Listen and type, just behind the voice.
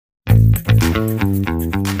Welcome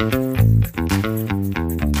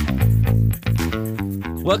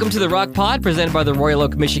to the Rocc Pod, presented by the Royal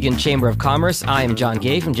Oak, Michigan Chamber of Commerce. I am John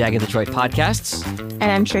Gay from Jagged Detroit Podcasts. And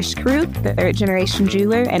I'm Trish Caruth, the third-generation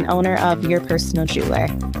jeweler and owner of Your Personal Jeweler.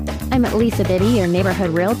 I'm Lisa Biddy, your neighborhood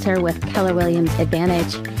realtor with Keller Williams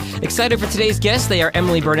Advantage. Excited for today's guests. They are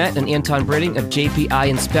Emily Burnett and Anton Britting of JPI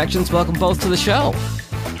Inspections. Welcome both to the show.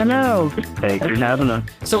 Hello. Thanks for having us.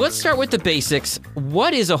 So let's start with the basics.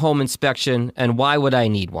 What is a home inspection and why would I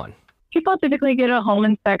need one? People typically get a home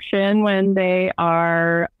inspection when they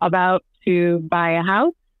are about to buy a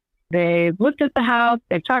house. They've looked at the house,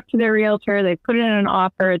 they've talked to their realtor, they've put in an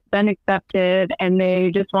offer, it's been accepted, and they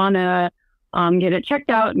just want to get it checked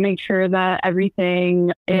out and make sure that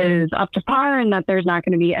everything is up to par and that there's not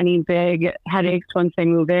going to be any big headaches once they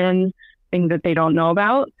move in, things that they don't know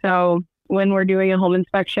about. So when we're doing a home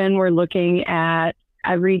inspection, we're looking at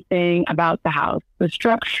everything about the house, the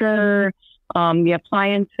structure, the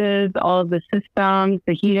appliances, all of the systems,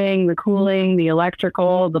 the heating, the cooling, the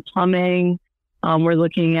electrical, the plumbing. We're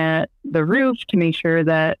looking at the roof to make sure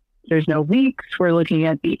that there's no leaks. We're looking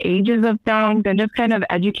at the ages of things and just kind of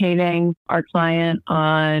educating our client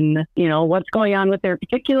on, what's going on with their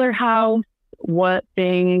particular house, what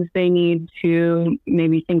things they need to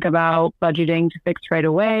maybe think about budgeting to fix right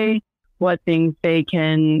away, what things they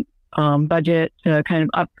can budget to kind of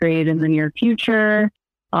upgrade in the near future.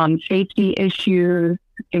 Safety issues,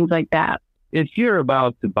 things like that. If you're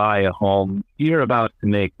about to buy a home, you're about to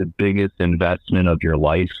make the biggest investment of your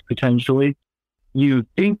life, potentially. You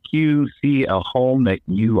think you see a home that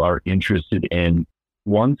you are interested in.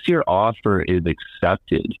 Once your offer is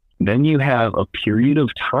accepted, then you have a period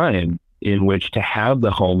of time in which to have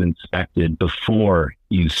the home inspected before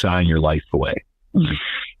you sign your life away.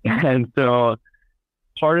 And so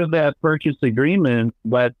part of that purchase agreement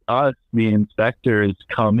lets us, the inspectors,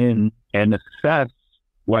 come in and assess,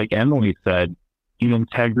 like Emily said, the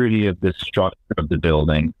integrity of the structure of the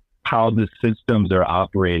building, how the systems are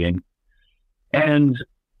operating, and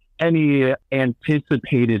any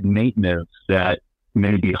anticipated maintenance that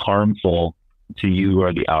may be harmful to you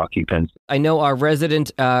or the occupants. I know our resident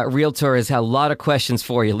realtor has had a lot of questions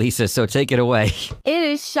for you, Lisa, so take it away. It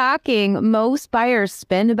is shocking. Most buyers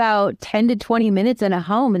spend about 10 to 20 minutes in a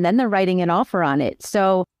home and then they're writing an offer on it.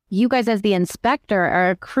 So you guys as the inspector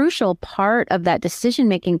are a crucial part of that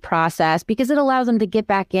decision-making process because it allows them to get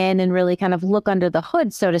back in and really kind of look under the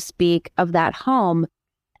hood, so to speak, of that home.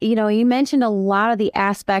 You mentioned a lot of the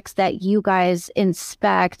aspects that you guys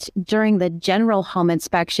inspect during the general home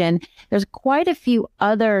inspection. There's quite a few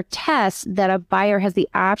other tests that a buyer has the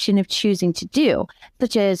option of choosing to do,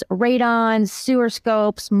 such as radon, sewer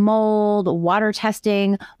scopes, mold, water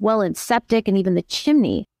testing, well and septic, and even the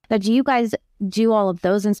chimney. Now, do you guys do all of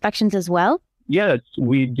those inspections as well? Yes,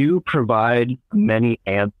 we do provide many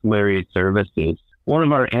ancillary services. One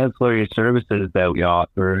of our ancillary services that we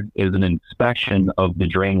offer is an inspection of the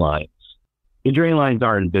drain lines. The drain lines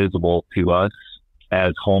are invisible to us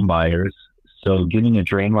as home buyers, so getting a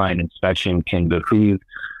drain line inspection can behoove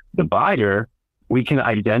the buyer. We can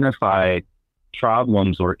identify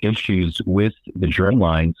problems or issues with the drain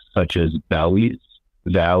lines, such as bellies,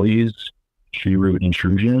 valleys, tree root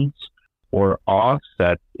intrusions, or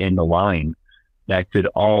offsets in the line that could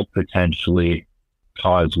all potentially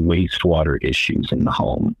cause wastewater issues in the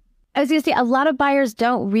home. I was going to say, a lot of buyers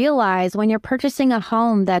don't realize when you're purchasing a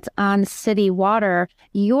home that's on city water,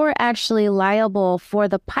 you're actually liable for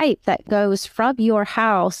the pipe that goes from your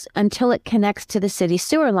house until it connects to the city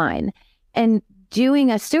sewer line. And doing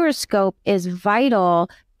a sewer scope is vital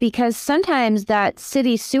because sometimes that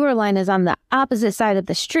city sewer line is on the opposite side of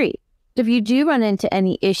the street. If you do run into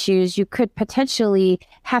any issues, you could potentially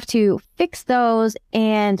have to fix those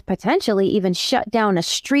and potentially even shut down a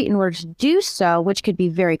street in order to do so, which could be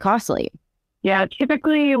very costly. Yeah,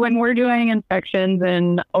 typically when we're doing inspections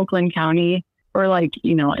in Oakland County or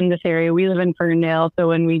in this area, we live in Ferndale. So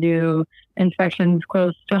when we do inspections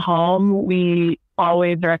close to home, we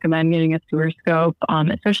always recommend getting a sewer scope,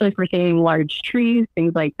 especially for seeing large trees,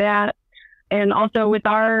 things like that. And also with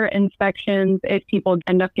our inspections, if people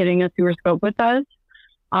end up getting a sewer scope with us,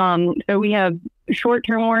 so we have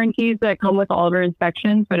short-term warranties that come with all of our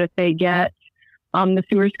inspections. But if they get the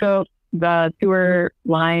sewer scope, the sewer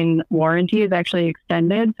line warranty is actually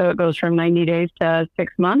extended. So it goes from 90 days to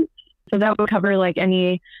 6 months. So that would cover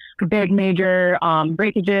any big major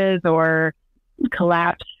breakages or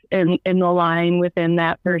collapse in the line within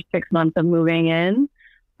that first 6 months of moving in.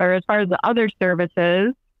 Or as far as the other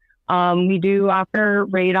services, we do offer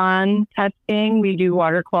radon testing. We do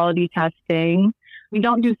water quality testing. We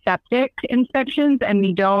don't do septic inspections, and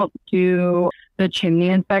we don't do the chimney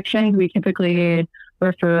inspections, we typically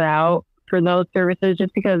refer out for those services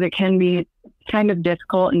just because it can be kind of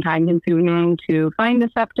difficult and time consuming to find a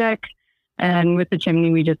septic. And with the chimney,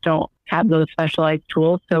 we just don't have those specialized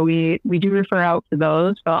tools. So we do refer out for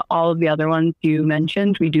those, but all of the other ones you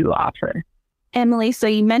mentioned, we do offer. Emily, so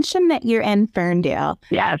you mentioned that you're in Ferndale.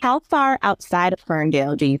 Yes. How far outside of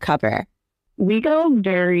Ferndale do you cover? We go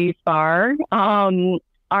very far.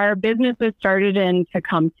 Our business was started in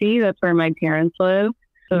Tecumseh. That's where my parents live.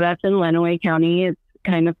 So that's in Lenawee County. It's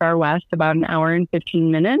kind of far west, about an hour and 15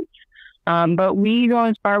 minutes. But we go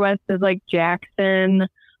as far west as like Jackson.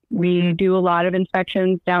 We do a lot of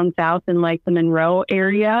inspections down south in like the Monroe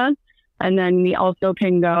area. And then we also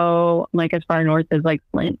can go like as far north as like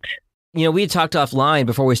Flint. You know, we had talked offline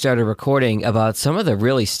before we started recording about some of the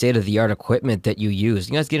really state-of-the-art equipment that you use.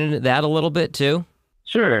 You guys get into that a little bit too?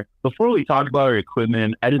 Sure. Before we talk about our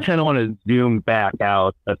equipment, I just kind of want to zoom back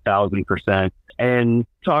out 1,000% and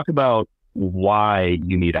talk about why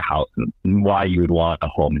you need a house and why you would want a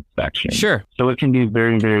home inspection. Sure. So it can be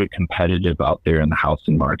very, very competitive out there in the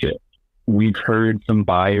housing market. We've heard some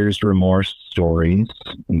buyer's remorse stories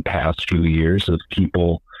in the past few years of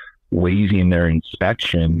people waiving their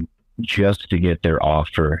inspection just to get their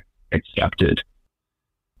offer accepted.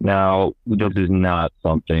 Now, this is not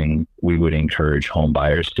something we would encourage home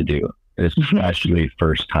buyers to do, especially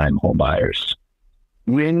first-time home buyers.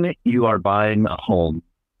 When you are buying a home,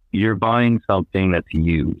 you're buying something that's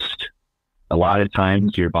used. A lot of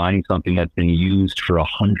times you're buying something that's been used for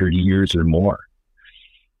 100 years or more.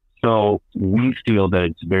 So we feel that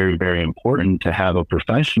it's very, very important to have a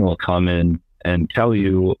professional come in and tell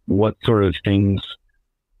you what sort of things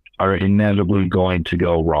are inevitably going to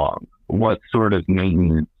go wrong, what sort of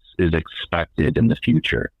maintenance is expected in the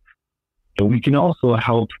future. And we can also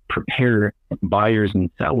help prepare buyers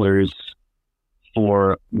and sellers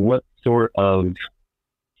for what sort of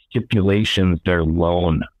stipulations their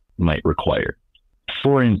loan might require.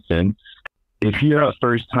 For instance, if you're a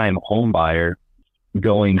first-time home buyer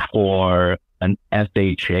going for an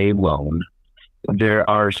FHA loan, there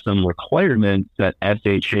are some requirements that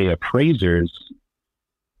FHA appraisers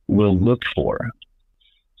will look for.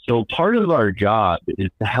 So part of our job is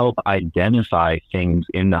to help identify things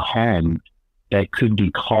in the home that could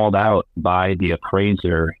be called out by the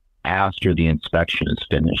appraiser after the inspection is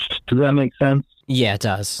finished. Does that make sense? Yeah, it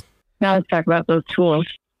does. Now let's talk about those tools.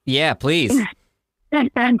 Yeah, please.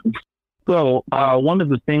 So one of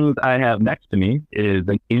the things I have next to me is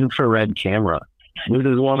an infrared camera. This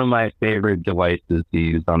is one of my favorite devices to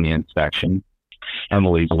use on the inspection.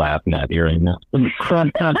 Emily's laughing at hearing that.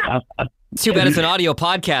 It's too bad it's an audio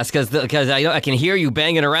podcast because I can hear you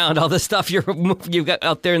banging around all the stuff you've got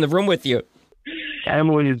out there in the room with you.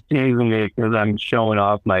 Emily is teasing me because I'm showing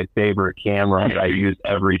off my favorite camera that I use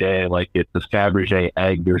every day, like it's a Fabergé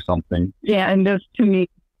egg or something. Yeah, and just to me.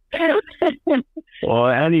 Well,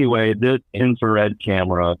 anyway, this infrared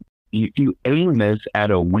camera, if you aim this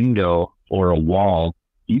at a window or a wall,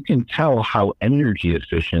 you can tell how energy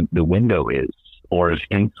efficient the window is, or if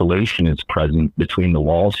insulation is present between the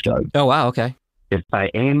wall studs. Oh, wow, okay. If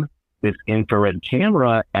I aim this infrared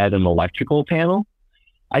camera at an electrical panel,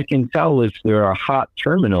 I can tell if there are hot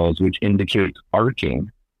terminals, which indicates arcing.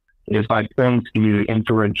 If I point the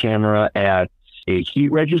infrared camera at a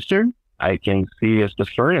heat register, I can see if the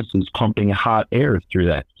furnace is pumping hot air through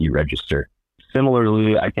that heat register.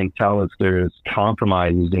 Similarly, I can tell if there's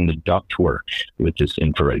compromises in the ductwork with this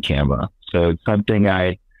infrared camera. So it's something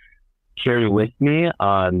I carry with me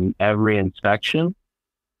on every inspection.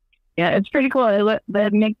 Yeah, it's pretty cool.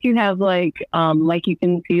 That makes you have like you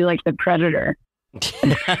can see like the predator.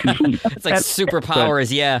 It's like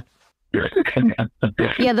superpowers, yeah.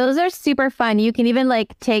 Yeah, those are super fun. You can even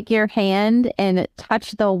like take your hand and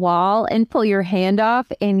touch the wall and pull your hand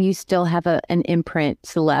off and you still have an imprint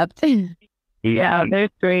left. Yeah, they're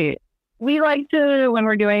great. We like to, when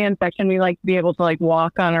we're doing inspection, we like to be able to like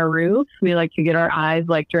walk on our roof. We like to get our eyes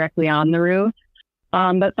like directly on the roof.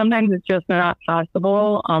 But sometimes it's just not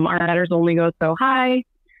possible. Our ladders only go so high.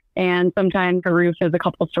 And sometimes the roof is a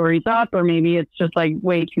couple stories up, or maybe it's just like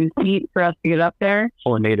way too steep for us to get up there.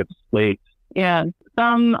 Or made of slate. Yeah.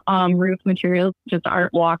 Some roof materials just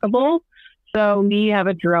aren't walkable. So we have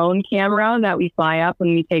a drone camera that we fly up and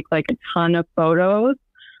we take like a ton of photos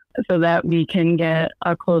so that we can get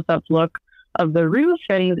a close-up look of the roof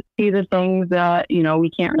and see the things that, we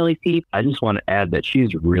can't really see. I just want to add that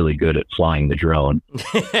she's really good at flying the drone.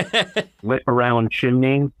 Whip around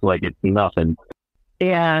chimneys like it's nothing.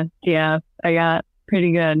 Yeah, I got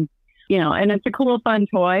pretty good. And it's a cool, fun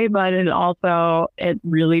toy, but it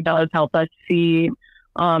really does help us see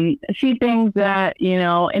things that,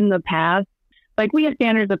 in the past like we have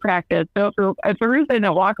standards of practice. So if a roof isn't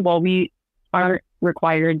walkable, we aren't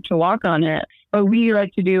required to walk on it. But we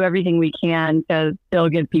like to do everything we can to still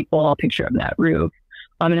give people a picture of that roof.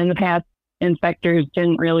 And in the past, inspectors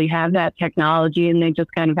didn't really have that technology, and they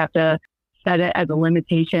just kind of have to set it as a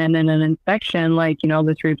limitation in an inspection, like,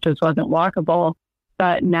 this roof just wasn't walkable.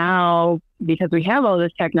 But now, because we have all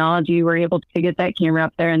this technology, we're able to get that camera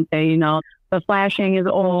up there and say, the flashing is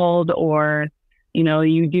old, or,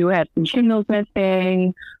 you do have some shingles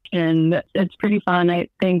missing. And it's pretty fun. I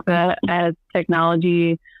think that as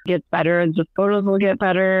technology gets better, the photos will get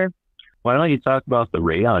better. Why don't you talk about the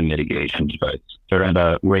radon mitigation device or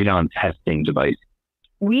the radon testing device?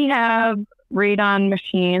 We have radon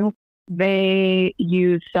machines. They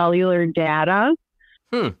use cellular data.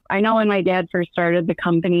 I know when my dad first started the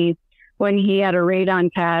company, when he had a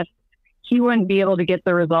radon test, he wouldn't be able to get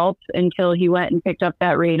the results until he went and picked up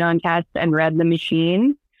that radon test and read the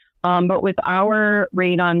machine. But with our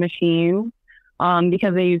radon machine,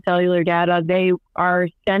 because they use cellular data, they are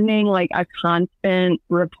sending like a constant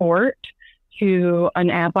report to an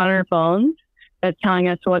app on our phones that's telling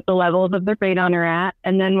us what the levels of the radon are at.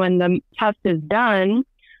 And then when the test is done,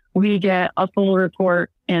 we get a full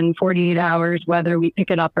report in 48 hours, whether we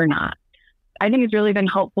pick it up or not. I think it's really been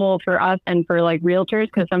helpful for us and for like realtors,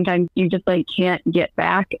 because sometimes you just like can't get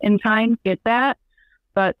back in time to get that.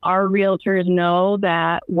 But our realtors know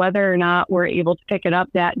that whether or not we're able to pick it up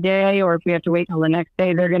that day, or if we have to wait till the next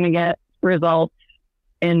day, they're going to get results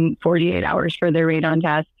in 48 hours for their radon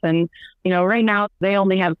tests. And, right now they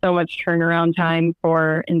only have so much turnaround time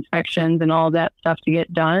for inspections and all that stuff to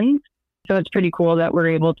get done. So it's pretty cool that we're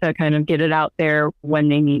able to kind of get it out there when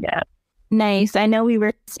they need it. Nice. I know we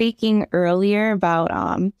were speaking earlier about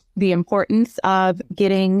the importance of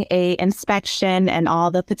getting a inspection and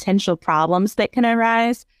all the potential problems that can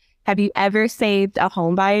arise. Have you ever saved a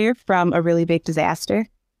home buyer from a really big disaster?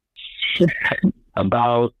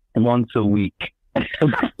 About once a week.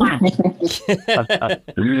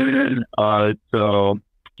 So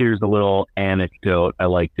here's a little anecdote I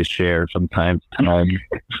like to share from time to time.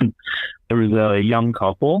 There was a young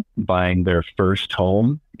couple buying their first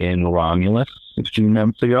home in Romulus a few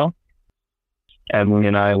months ago. Emily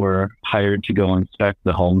and I were hired to go inspect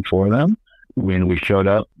the home for them. When we showed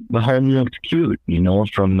up, the home looked cute.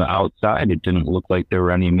 From the outside, it didn't look like there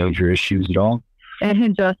were any major issues at all. It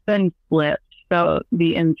had just been split, so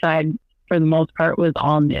the inside, for the most part, was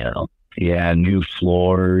all new. Yeah, new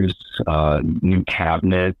floors, new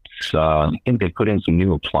cabinets. I think they put in some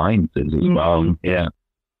new appliances as well. Yeah.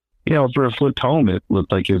 For a flipped home, it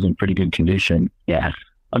looked like it was in pretty good condition. Yeah.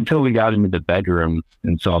 Until we got into the bedroom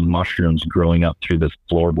and saw mushrooms growing up through the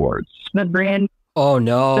floorboards. The brand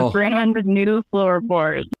new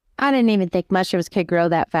floorboards. I didn't even think mushrooms could grow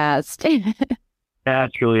that fast.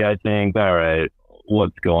 Naturally, I think, all right,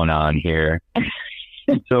 what's going on here?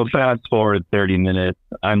 So fast forward 30 minutes,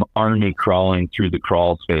 I'm army crawling through the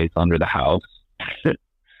crawl space under the house,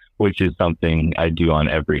 which is something I do on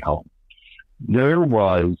every home. There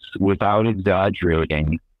was, without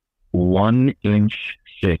exaggerating, 1 inch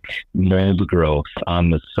thick mold growth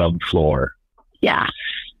on the subfloor. Yeah.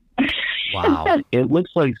 Wow. It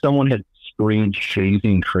looks like someone had sprayed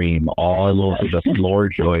shaving cream all over the floor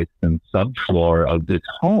joists and subfloor of this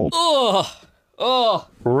home. Oh.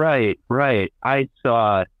 Right. I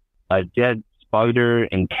saw a dead spider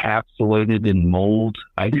encapsulated in mold.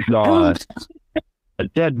 I saw a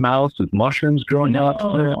dead mouse with mushrooms growing up.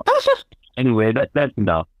 Anyway, that's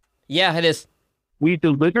enough. Yeah, it is. We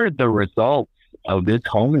delivered the results of this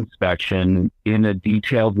home inspection in a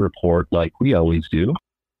detailed report like we always do.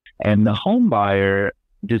 And the home buyer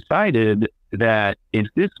decided that if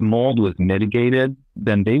this mold was mitigated,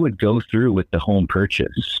 then they would go through with the home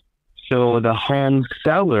purchase. So the home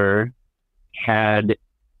seller had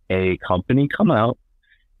a company come out,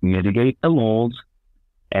 mitigate the mold,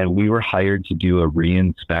 and we were hired to do a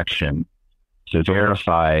re-inspection to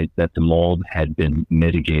verify that the mold had been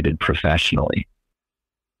mitigated professionally.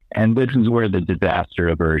 And this is where the disaster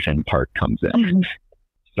aversion part comes in.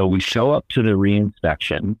 So we show up to the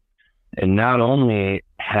re-inspection, and not only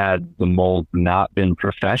had the mold not been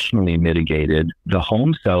professionally mitigated, the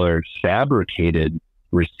home seller fabricated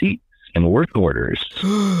receipts and work orders.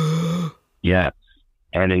 Yes.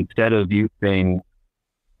 And instead of using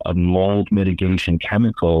a mold mitigation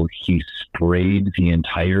chemical, he sprayed the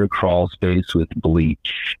entire crawl space with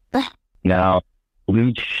bleach. Now,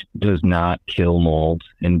 bleach does not kill mold,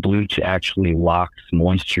 and bleach actually locks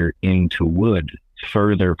moisture into wood,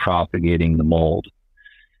 further propagating the mold.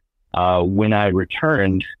 When I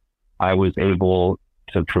returned, I was able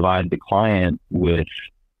to provide the client with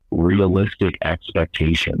realistic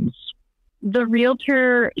expectations. The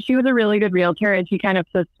realtor, she was a really good realtor, and she kind of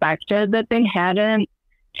suspected that they hadn't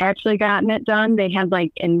actually gotten it done. They had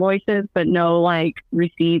like invoices, but no like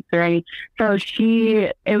receipts or anything. So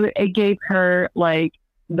it gave her like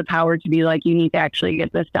the power to be like, you need to actually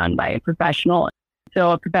get this done by a professional.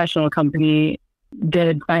 So a professional company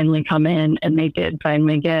did finally come in, and they did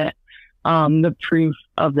finally get the proof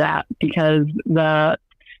of that, because the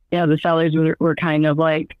sellers were kind of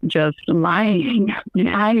like just lying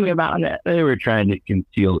about it. They were trying to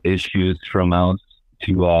conceal issues from us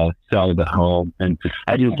to sell the home. And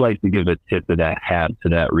I just like to give a tip of that hat to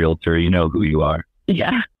that realtor. You know who you are.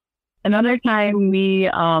 Yeah. Another time we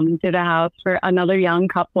did a house for another young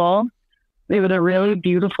couple. It was a really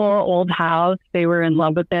beautiful old house. They were in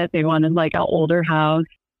love with it. They wanted like an older house.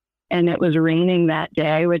 And it was raining that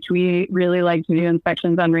day, which we really like to do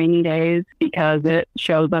inspections on rainy days because it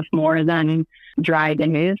shows us more than dry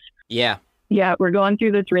days. Yeah. Yeah, we're going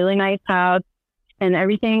through this really nice house and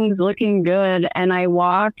everything's looking good. And I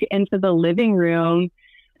walk into the living room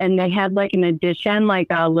and they had like an addition, like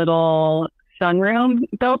a little sunroom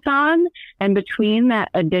built on. And between that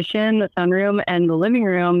addition, the sunroom, and the living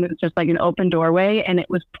room, it was just like an open doorway, and it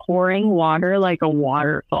was pouring water like a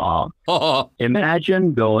waterfall. Oh.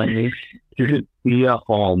 Imagine going to see a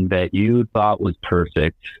home that you thought was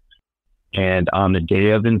perfect, and on the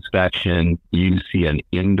day of inspection, you see an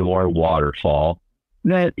indoor waterfall.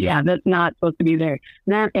 That's not supposed to be there.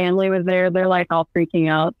 And that family was there. They're like all freaking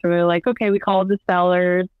out. So we're like, okay, we called the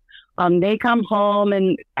sellers. They come home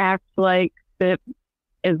and act like it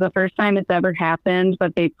is the first time it's ever happened,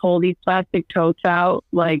 but they pull these plastic totes out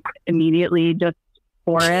like immediately just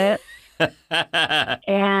for it.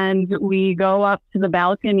 And we go up to the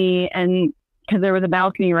balcony, and because there was a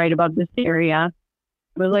balcony right above this area,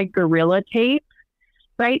 it was like Gorilla Tape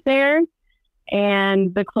right there.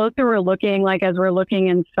 And the closer we're looking, like as we're looking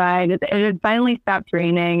inside, it had finally stopped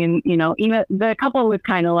raining. And, even the couple was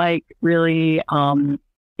kind of like really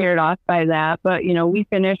scared off by that. But, we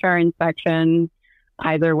finished our inspection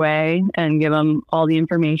either way and give them all the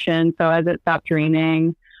information. So as it stopped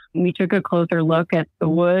raining, we took a closer look at the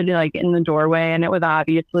wood, like in the doorway, and it was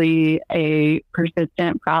obviously a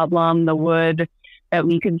persistent problem. The wood that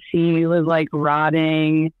we could see was like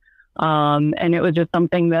rotting. And it was just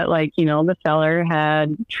something that the seller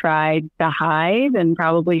had tried to hide and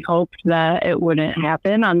probably hoped that it wouldn't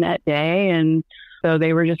happen on that day. And so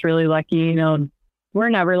they were just really lucky, we're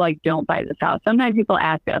never like, don't buy this house. Sometimes people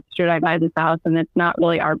ask us, should I buy this house? And it's not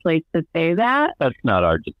really our place to say that. That's not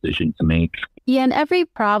our decision to make. Yeah, and every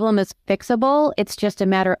problem is fixable. It's just a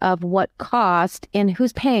matter of what cost and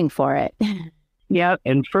who's paying for it. Yep.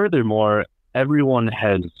 And furthermore, everyone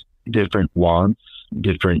has different wants,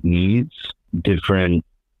 different needs, different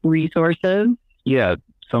resources. Yeah,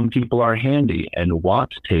 some people are handy and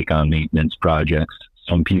want to take on maintenance projects.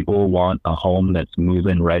 Some people want a home that's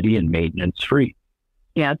move-in ready and maintenance free.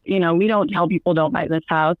 Yeah, we don't tell people don't buy this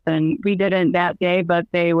house, and we didn't that day, but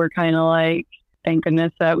they were kind of like, thank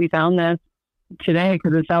goodness that we found this today,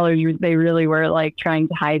 because the sellers, they really were like trying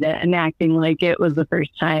to hide it and acting like it was the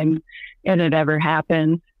first time it had ever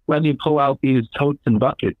happened. Let me pull out these totes and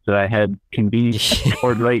buckets that I had convenient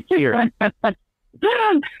stored right here.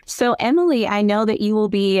 So, Emily, I know that you will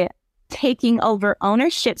be taking over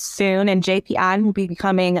ownership soon, and JPI will be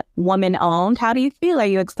becoming woman-owned. How do you feel? Are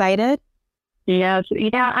you excited? Yes.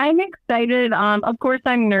 Yeah, I'm excited. Of course,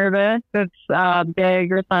 I'm nervous. It's a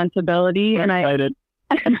big responsibility. I'm excited.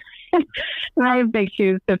 And I have big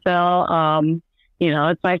shoes to fill.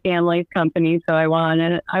 It's my family's company, so I want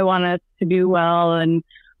us to do well. And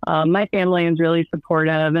my family is really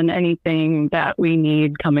supportive, and anything that we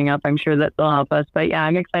need coming up, I'm sure that they'll help us. But yeah,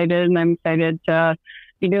 I'm excited, and I'm excited to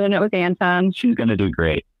be doing it with Anton. She's going to do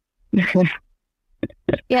great.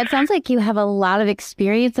 Yeah, it sounds like you have a lot of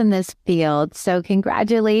experience in this field. So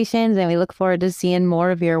congratulations, and we look forward to seeing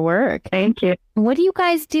more of your work. Thank you. What do you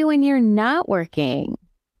guys do when you're not working?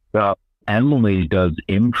 Well, Emily does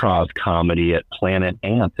improv comedy at Planet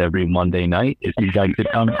Ants every Monday night. If you'd like to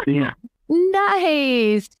come see it.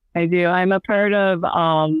 Nice. I do. I'm a part of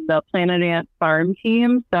the Planet Ant farm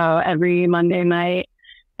team. So every Monday night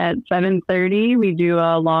at 7:30, we do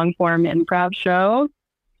a long form improv show.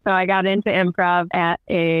 So I got into improv at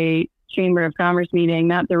a Chamber of Commerce meeting,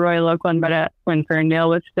 not the Royal Oak one, but when Ferndale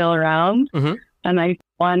was still around. Mm-hmm. And I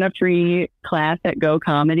won a free class at Go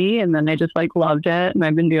Comedy, and then I just loved it. And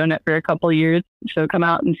I've been doing it for a couple of years. So come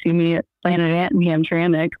out and see me at Planet Ant in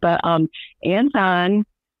Hamtramck. But Anton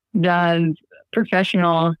does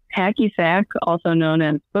professional hacky sack, also known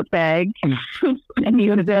as foot bag. And he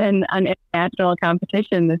was in an international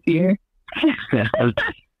competition this year.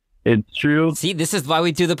 It's true. See, this is why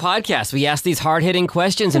we do the podcast. We ask these hard-hitting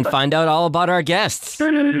questions and find out all about our guests.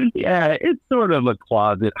 Yeah, it's sort of a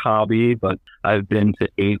closet hobby, but I've been to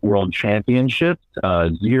 8 world championships,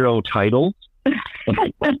 0 titles.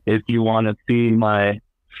 If you want to see my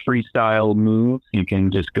freestyle moves, you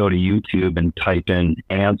can just go to YouTube and type in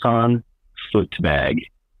Anton foot bag,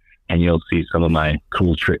 and you'll see some of my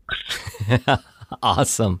cool tricks.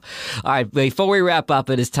 Awesome. All right, before we wrap up,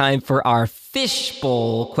 it is time for our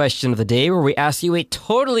fishbowl question of the day, where we ask you a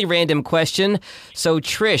totally random question. So,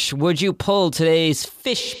 Trish, would you pull today's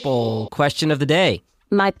fishbowl question of the day?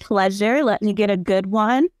 My pleasure. Let me get a good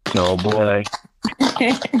one. Oh, boy.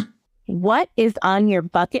 What is on your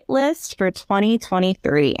bucket list for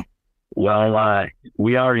 2023? Well,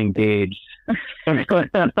 we are engaged.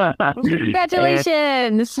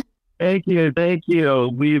 Congratulations. Thank you.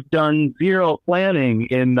 We've done 0 planning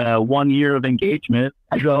in 1 year of engagement.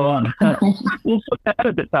 So we'll put that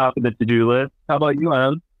at the top of the to-do list. How about you,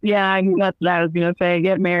 Em? Yeah, that's what I was going to say.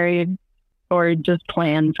 Get married or just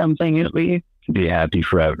plan something at least. Be happy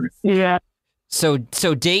forever. Yeah. So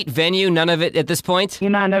date, venue, none of it at this point?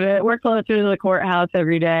 None of it. We're closer to the courthouse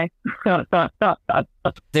every day.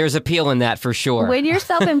 There's appeal in that for sure. When you're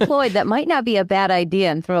self-employed, that might not be a bad idea,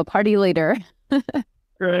 and throw a party later.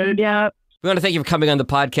 Right. Yeah. We want to thank you for coming on the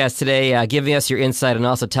podcast today, giving us your insight and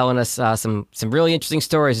also telling us some really interesting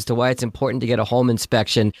stories as to why it's important to get a home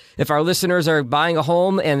inspection. If our listeners are buying a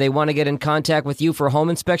home and they want to get in contact with you for a home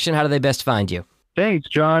inspection, how do they best find you? Thanks,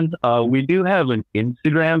 John. We do have an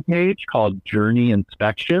Instagram page called Journey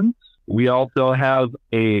Inspections. We also have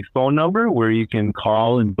a phone number where you can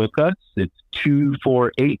call and book us. It's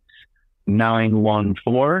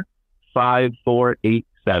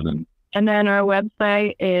 248-914-5487. And then our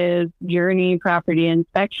website is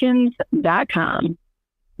journeypropertyinspections.com.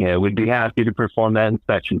 Yeah, we'd be happy to perform that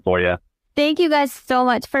inspection for you. Thank you guys so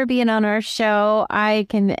much for being on our show. I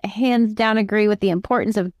can hands down agree with the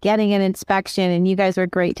importance of getting an inspection, and you guys are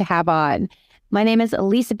great to have on. My name is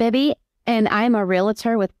Lisa Bibby, and I'm a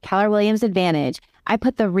realtor with Keller Williams Advantage. I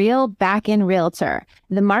put the real back in realtor.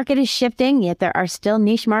 The market is shifting, yet there are still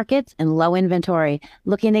niche markets and low inventory.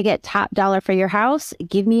 Looking to get top dollar for your house?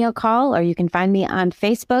 Give me a call, or you can find me on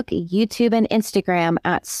Facebook, YouTube, and Instagram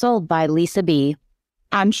at Sold by Lisa B.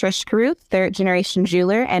 I'm Trish Caruth, third-generation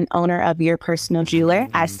jeweler and owner of Your Personal Jeweler.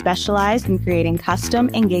 I specialize in creating custom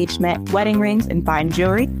engagement, wedding rings, and fine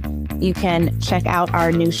jewelry. You can check out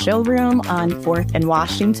our new showroom on 4th and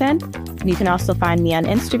Washington. You can also find me on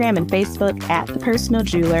Instagram and Facebook at The Personal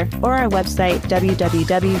Jeweler, or our website,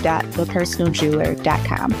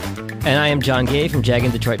 www.thepersonaljeweler.com. And I am John Gay from Jag in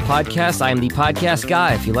Detroit Podcast. I am the podcast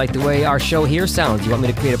guy. If you like the way our show here sounds, you want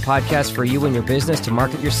me to create a podcast for you and your business to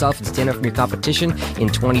market yourself and stand out from your competition in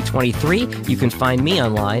 2023, you can find me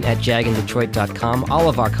online at jagindetroit.com. All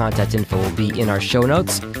of our contact info will be in our show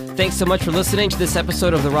notes. Thanks so much for listening to this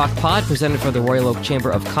episode of the Rocc Pod, presented for the Royal Oak Chamber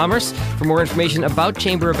of Commerce. For more information about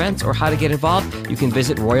chamber events or how to get involved, you can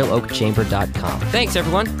visit royaloakchamber.com. Thanks,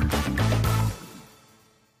 everyone.